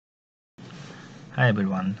Hi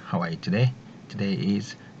everyone, how are you today? Today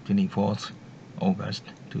is 24th August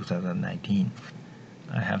 2019.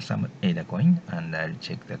 I have some ADA coin and I'll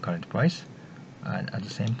check the current price and at the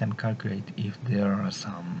same time calculate if there are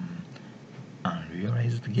some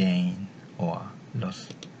unrealized gain or loss.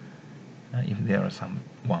 If there are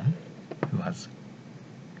someone who has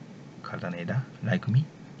CARDANO ADA like me,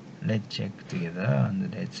 let's check together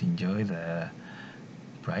and let's enjoy the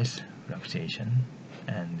price fluctuation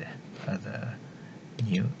and other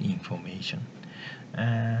new information.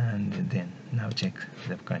 And then now check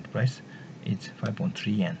the current price. It's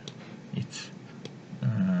 5.3 yen. It's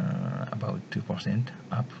about 2%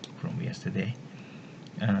 up from yesterday,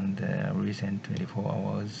 and recent 24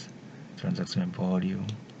 hours transaction volume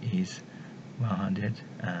is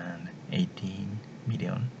 118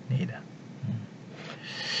 million NADA.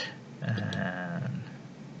 And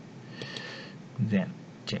then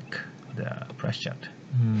check the price chart.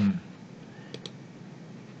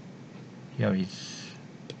 Here is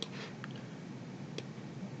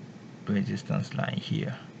resistance line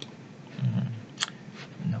here.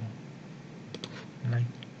 No, like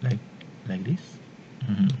this.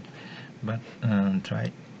 But try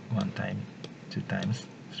one time, two times,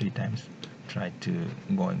 three times. Try to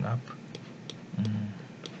going up.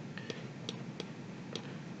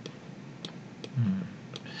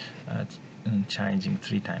 Changing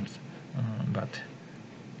three times, but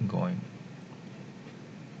going,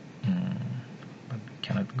 but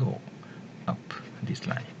cannot go up this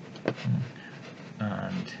line.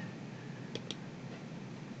 And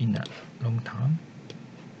in a long term,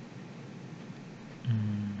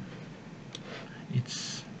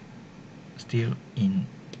 it's still in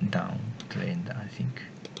downtrend. I think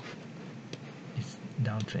it's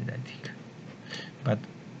downtrend. I think, but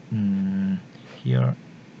here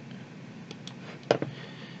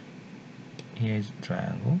is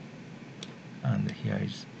triangle, and here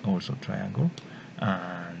is also triangle,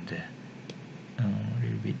 and a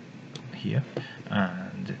little bit here,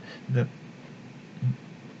 and the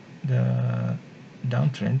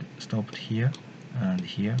downtrend stopped here and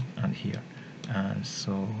here and here, and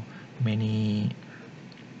so many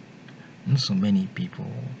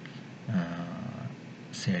people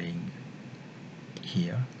selling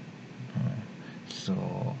here,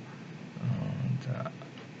 so the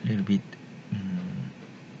little bit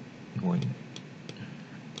going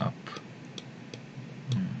up,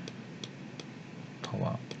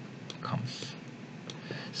 power comes.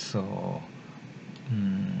 So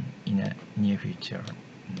in a near future,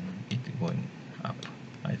 it's going up,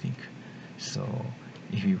 I think. So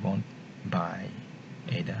if you want buy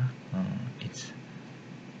ADA, it's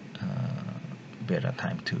better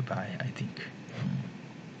time to buy, I think.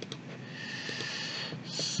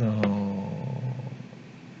 So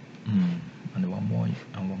and one more.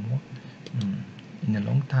 In a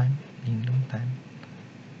long time,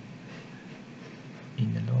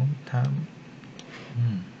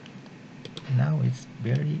 now it's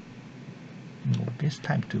very best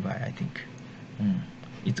time to buy, I think.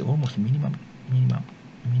 It's almost minimum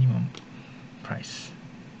price.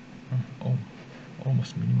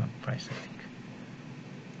 Almost minimum price, I think.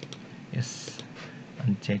 Yes,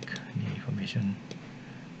 and check the information.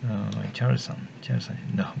 Charleston,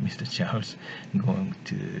 no, Mr. Charles going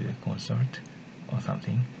to concert or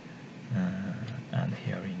something, and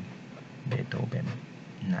hearing Beethoven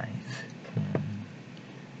 9th,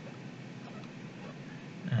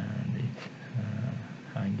 and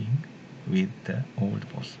hanging with the old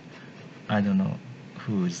boss. I don't know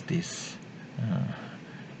who is this.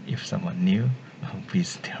 If someone knew,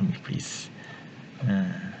 please tell me, please.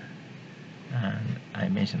 And I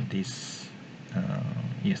mentioned this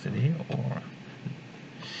yesterday, or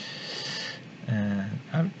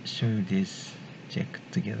I'll show you this check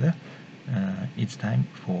together. It's time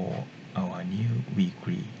for our new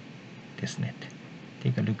weekly testnet.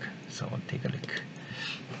 Take a look. Take a look.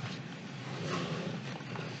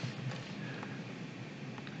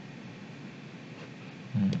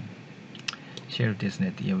 Share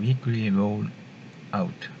testnet, a weekly roll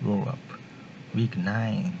up. Week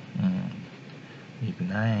 9. Week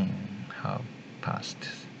 9 have passed.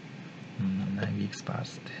 9 weeks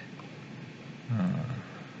passed.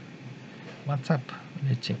 What's up?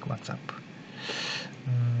 Let's check what's up.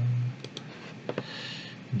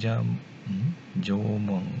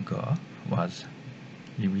 Jomonga was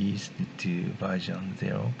released to version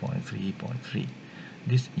 0.3.3.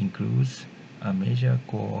 This includes a major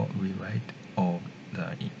core rewrite of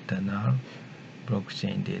the internal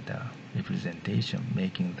blockchain data representation,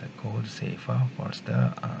 making the code safer,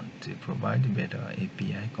 faster, and to provide better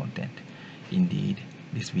API content. Indeed,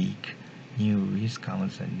 this week New release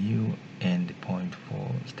counts a new endpoint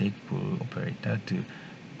for stateful operator to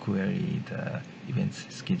query the events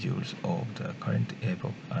schedules of the current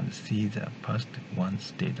epoch and see the past one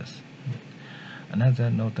status. Another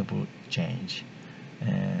notable change,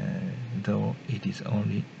 though it is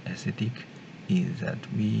only aesthetic, is that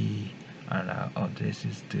we allow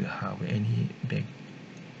addresses to have any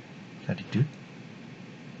beg32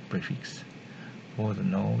 prefix for the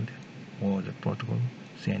node or the protocol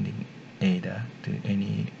sending ADA to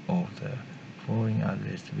any of the following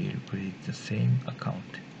address will create the same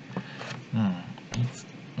account. It's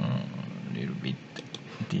a little bit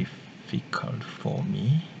difficult for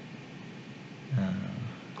me,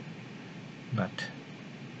 but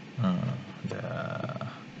the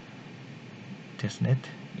testnet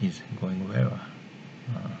is going well.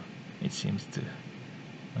 It seems to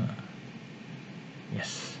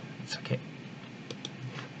yes, it's okay.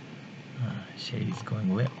 Share is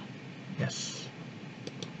going well. Yes.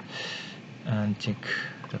 And check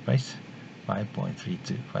the price,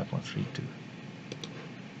 5.32.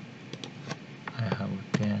 I have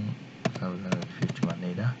 10,051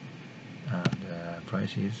 ADA and the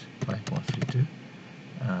price is 5.32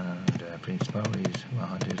 and the principal is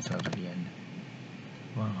 100,000 yen.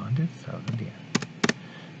 100,000 yen.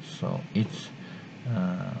 So it's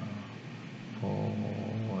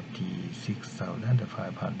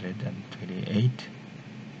 46,528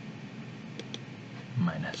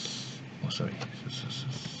 minus, oh sorry,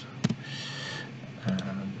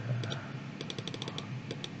 and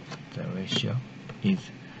the ratio is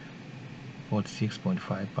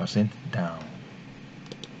 46.5% down.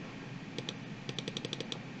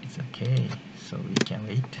 It's okay, so we can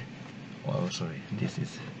wait. Oh sorry, this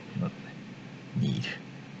is not need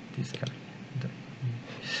this card.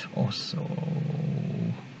 Also,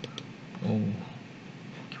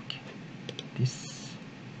 okay. This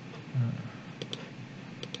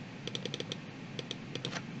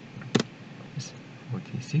is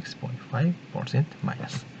 46.5%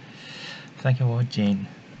 minus. Thank you for watching.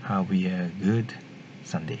 Have a good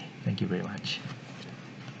Sunday. Thank you very much.